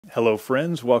Hello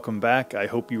friends, welcome back. I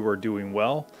hope you are doing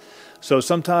well. So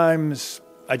sometimes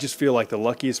I just feel like the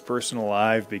luckiest person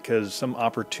alive because some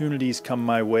opportunities come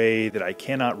my way that I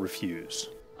cannot refuse.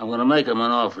 I'm gonna make him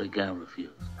an offer he can't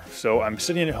refuse. So I'm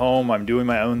sitting at home, I'm doing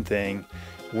my own thing,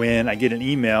 when I get an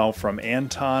email from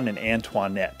Anton and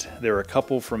Antoinette. They're a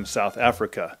couple from South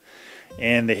Africa,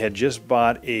 and they had just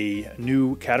bought a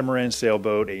new catamaran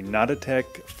sailboat, a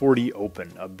Nautatech 40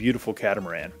 Open, a beautiful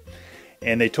catamaran.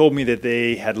 And they told me that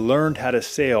they had learned how to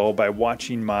sail by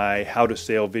watching my how to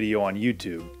sail video on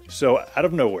YouTube. So out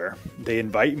of nowhere, they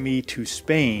invite me to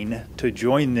Spain to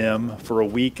join them for a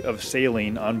week of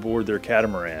sailing on board their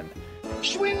catamaran.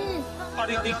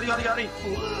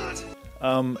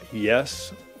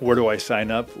 Yes. Where do I sign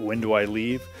up? When do I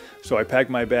leave? So I pack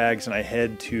my bags and I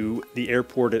head to the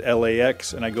airport at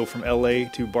LAX, and I go from LA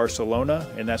to Barcelona,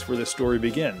 and that's where the story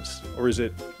begins. Or is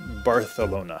it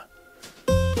Barcelona?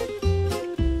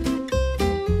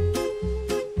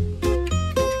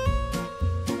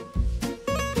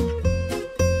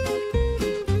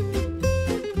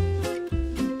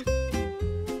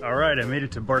 Alright, I made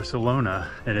it to Barcelona,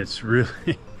 and it's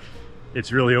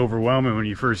really overwhelming when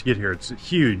you first get here. It's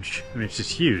huge. I mean, it's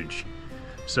just huge.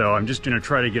 So I'm just gonna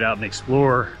try to get out and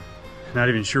explore. Not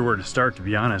even sure where to start, to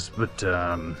be honest, but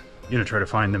gonna try to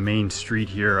find the main street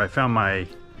here. I found my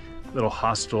little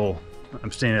hostel.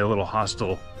 I'm staying at a little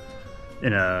hostel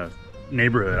in a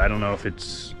neighborhood. I don't know if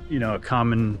it's, you know, a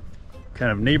common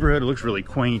kind of neighborhood. It looks really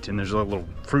quaint, and there's little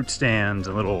fruit stands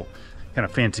and little kind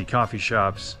of fancy coffee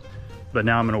shops. But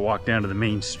now I'm gonna walk down to the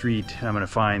main street, and I'm gonna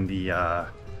find the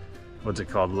what's it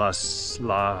called? La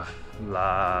Sagrada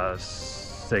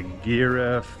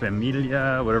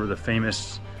Família, whatever the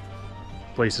famous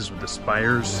places with the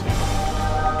spires.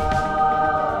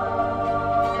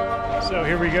 So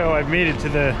here we go. I've made it to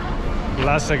the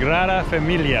La Sagrada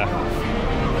Família.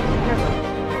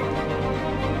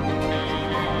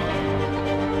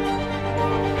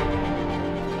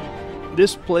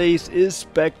 This place is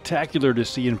spectacular to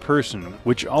see in person,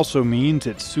 which also means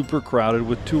it's super crowded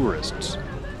with tourists.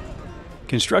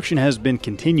 Construction has been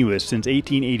continuous since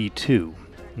 1882.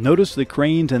 Notice the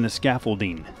cranes and the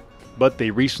scaffolding, but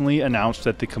they recently announced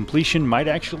that the completion might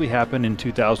actually happen in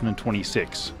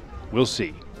 2026. We'll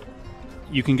see.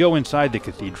 You can go inside the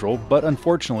cathedral, but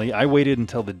unfortunately I waited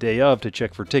until the day of to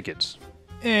check for tickets,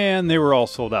 and they were all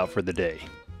sold out for the day.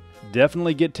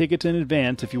 Definitely get tickets in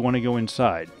advance if you want to go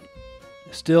inside.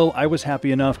 Still, I was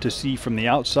happy enough to see from the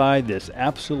outside this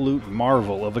absolute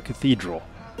marvel of a cathedral.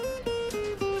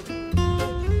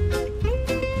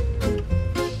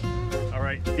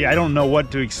 Yeah, I don't know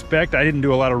what to expect. I didn't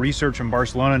do a lot of research in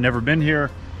Barcelona, never been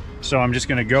here. So I'm just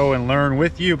gonna go and learn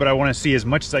with you, but I wanna see as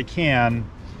much as I can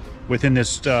within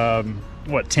this,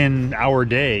 10-hour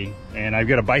day. And I've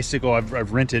got a bicycle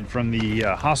I've rented from the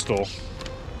hostel.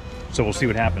 So we'll see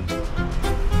what happens.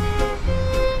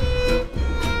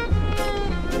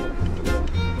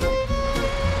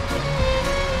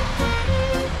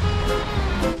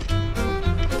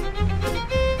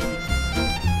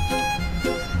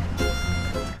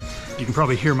 You can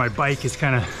probably hear my bike is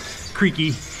kind of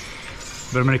creaky,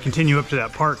 but I'm going to continue up to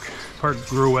that Park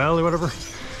Grüell or whatever.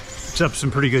 It's up some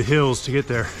pretty good hills to get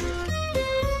there.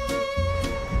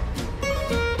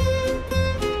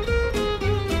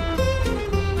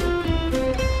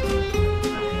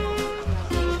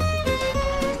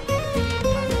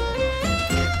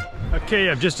 Okay,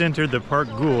 I've just entered the Park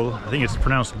Grüell. I think it's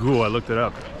pronounced Grüell, I looked it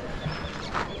up.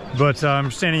 But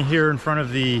I'm standing here in front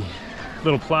of the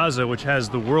little plaza, which has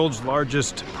the world's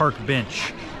largest park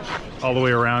bench all the way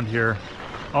around here.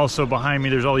 Also behind me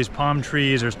there's all these palm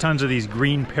trees, there's tons of these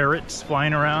green parrots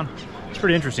flying around. It's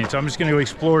pretty interesting. So I'm just going to go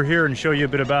explore here and show you a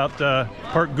bit about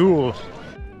Park Grüell.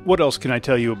 What else can I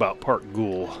tell you about Park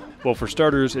Grüell? Well, for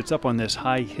starters, it's up on this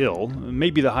high hill,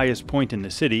 maybe the highest point in the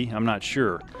city, I'm not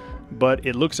sure, but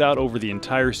it looks out over the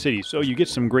entire city, so you get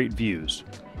some great views.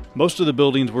 Most of the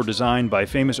buildings were designed by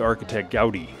famous architect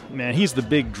Gaudi. Man, he's the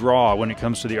big draw when it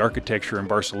comes to the architecture in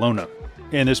Barcelona.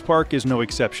 And this park is no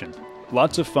exception.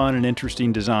 Lots of fun and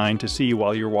interesting design to see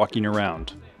while you're walking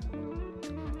around.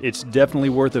 It's definitely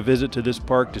worth a visit to this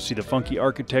park to see the funky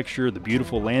architecture, the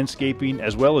beautiful landscaping,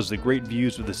 as well as the great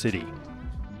views of the city.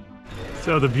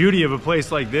 So the beauty of a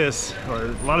place like this, or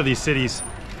a lot of these cities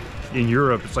in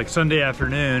Europe, it's like Sunday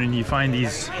afternoon and you find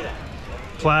these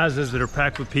plazas that are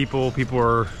packed with people. People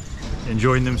are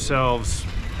enjoying themselves,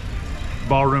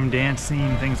 ballroom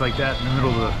dancing, things like that in the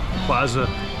middle of the plaza.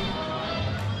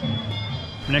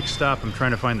 Next stop, I'm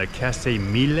trying to find the Casa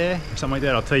Milà, something like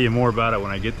that. I'll tell you more about it when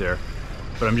I get there.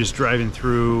 But I'm just riding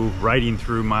through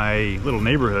my little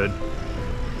neighborhood,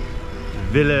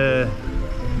 Villa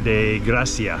de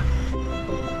Gracia.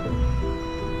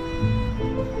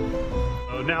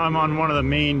 So now I'm on one of the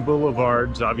main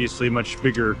boulevards, obviously much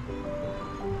bigger,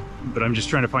 but I'm just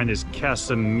trying to find this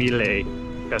Casa Milà.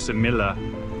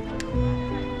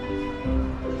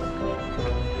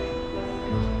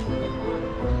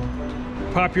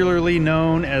 Popularly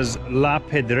known as La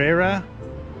Pedrera,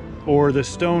 or the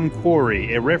Stone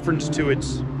Quarry, a reference to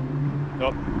its...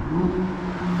 Oh.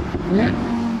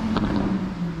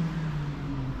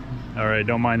 All right,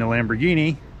 don't mind the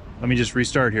Lamborghini. Let me just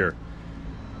restart here.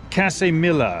 Casa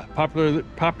Milà,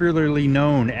 popularly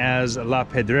known as La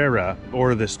Pedrera,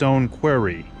 or the Stone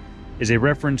Quarry, is a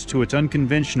reference to its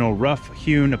unconventional,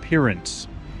 rough-hewn appearance.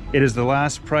 It is the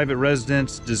last private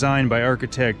residence designed by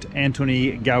architect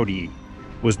Antoni Gaudí.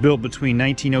 Was built between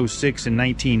 1906 and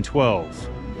 1912.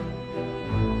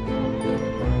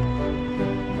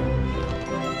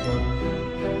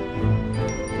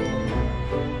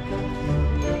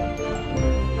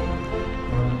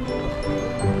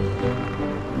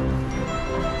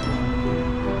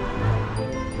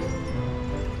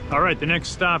 All right, the next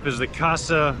stop is the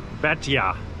Casa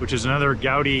Batlló, which is another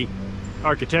Gaudí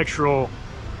architectural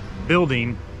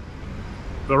building.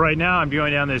 But right now I'm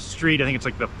going down this street, I think it's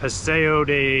like the Paseo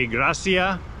de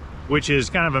Gracia, which is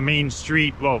kind of a main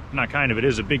street. Well, not kind of, it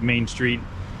is a big main street.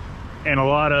 And a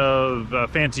lot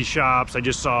of fancy shops. I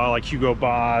just saw like Hugo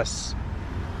Boss,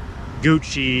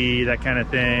 Gucci, that kind of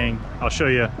thing. I'll show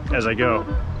you as I go.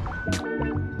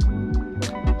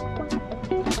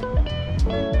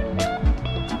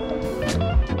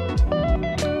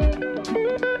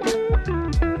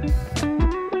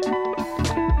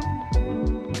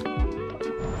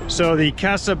 So the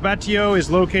Casa Batlló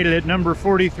is located at number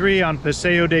 43 on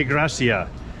Paseo de Gracia,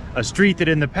 a street that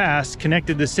in the past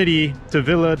connected the city to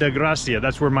Villa de Gracia.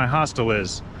 That's where my hostel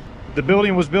is. The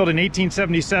building was built in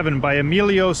 1877 by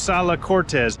Emilio Sala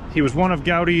Cortez. He was one of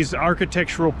Gaudí's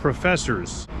architectural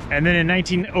professors. And then in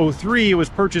 1903 it was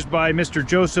purchased by Mr.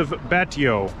 Joseph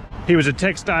Batlló. He was a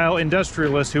textile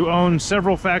industrialist who owned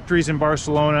several factories in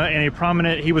Barcelona, and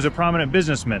he was a prominent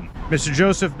businessman. Mr.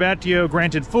 Joseph Batlló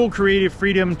granted full creative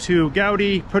freedom to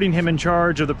Gaudí, putting him in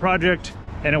charge of the project,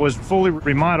 and it was fully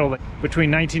remodeled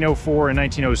between 1904 and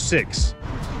 1906.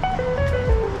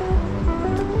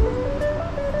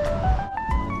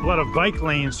 A lot of bike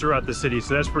lanes throughout the city,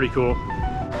 so that's pretty cool.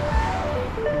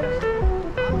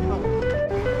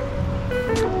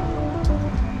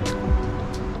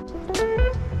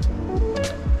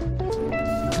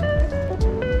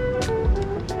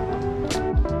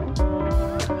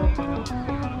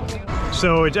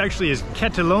 So it actually is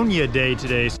Catalonia Day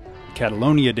today.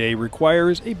 Catalonia Day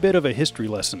requires a bit of a history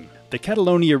lesson. The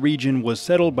Catalonia region was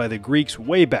settled by the Greeks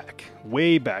way back.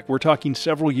 We're talking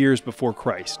several years before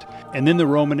Christ. And then the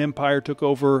Roman Empire took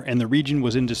over and the region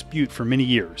was in dispute for many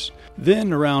years.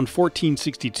 Then around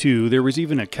 1462 there was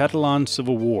even a Catalan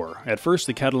civil war. At first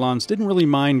the Catalans didn't really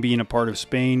mind being a part of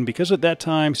Spain because at that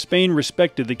time Spain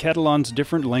respected the Catalans'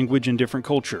 different language and different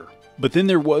culture. But then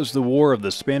there was the War of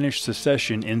the Spanish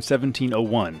Succession in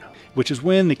 1701, which is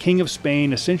when the King of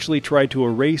Spain essentially tried to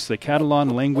erase the Catalan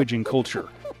language and culture.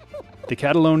 The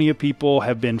Catalonia people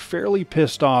have been fairly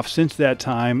pissed off since that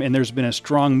time, and there's been a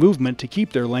strong movement to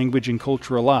keep their language and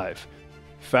culture alive.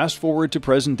 Fast forward to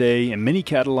present day, and many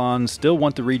Catalans still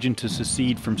want the region to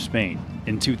secede from Spain.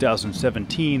 In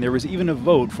 2017, there was even a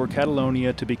vote for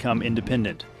Catalonia to become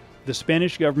independent. The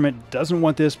Spanish government doesn't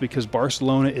want this because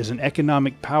Barcelona is an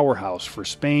economic powerhouse for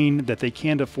Spain that they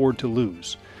can't afford to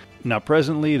lose. Now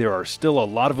presently there are still a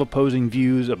lot of opposing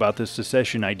views about this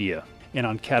secession idea, and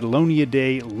on Catalonia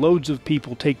Day loads of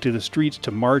people take to the streets to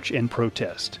march and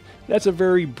protest. That's a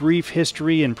very brief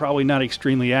history and probably not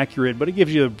extremely accurate, but it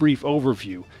gives you a brief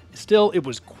overview. Still, it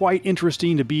was quite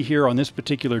interesting to be here on this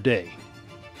particular day.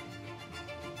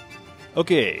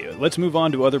 Okay, let's move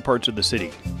on to other parts of the city.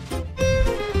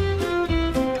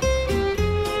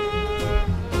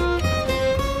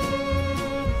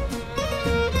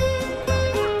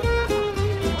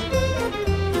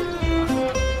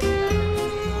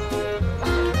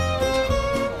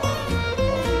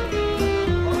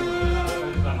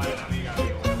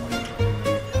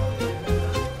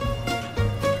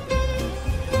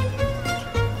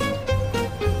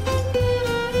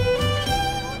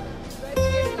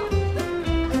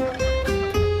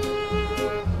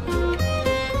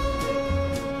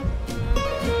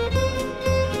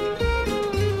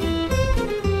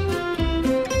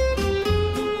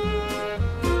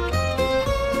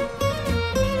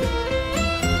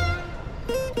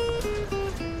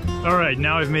 Alright,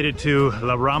 now I've made it to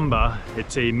La Rambla.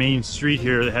 It's a main street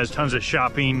here that has tons of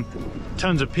shopping,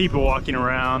 tons of people walking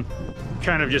around,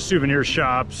 kind of just souvenir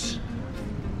shops.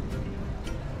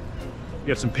 We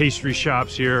got some pastry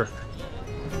shops here.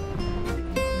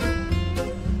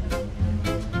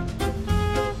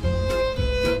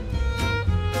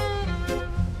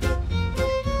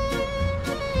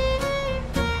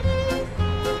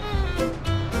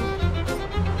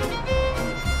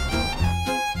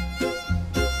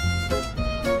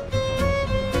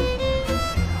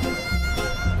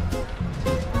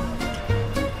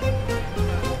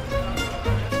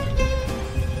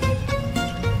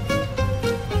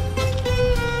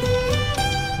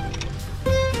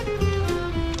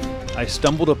 I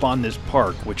stumbled upon this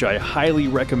park, which I highly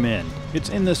recommend. It's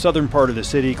in the southern part of the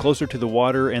city, closer to the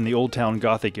water and the Old Town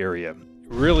Gothic area.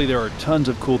 Really, there are tons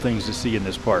of cool things to see in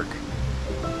this park.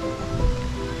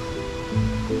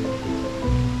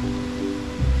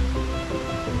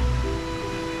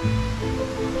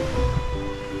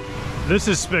 This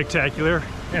is spectacular,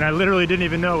 and I literally didn't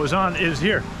even know it was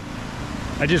here.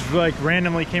 I just like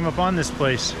randomly came upon this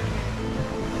place.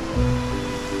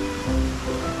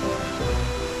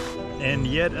 And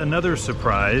yet another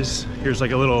surprise. Here's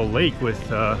like a little lake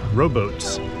with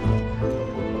rowboats.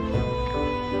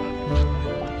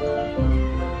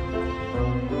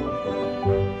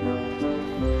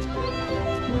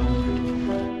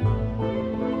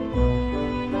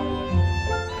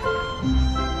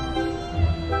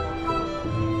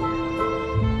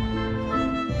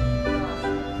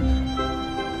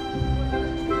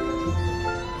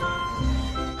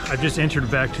 I've just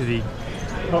entered back to the,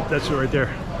 oh, that's it right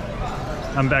there.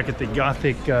 I'm back at the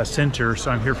Gothic Center,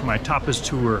 so I'm here for my tapas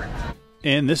tour.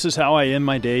 And this is how I end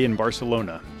my day in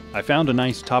Barcelona. I found a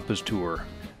nice tapas tour.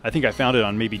 I think I found it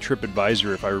on maybe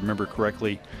TripAdvisor if I remember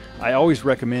correctly. I always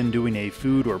recommend doing a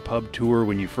food or pub tour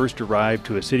when you first arrive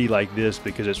to a city like this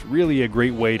because it's really a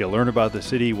great way to learn about the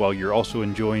city while you're also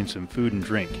enjoying some food and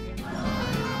drink.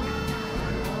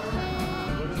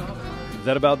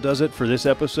 That about does it for this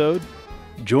episode.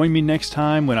 Join me next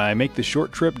time when I make the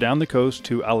short trip down the coast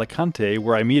to Alicante,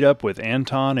 where I meet up with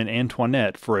Anton and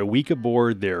Antoinette for a week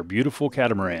aboard their beautiful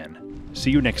catamaran. See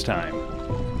you next time.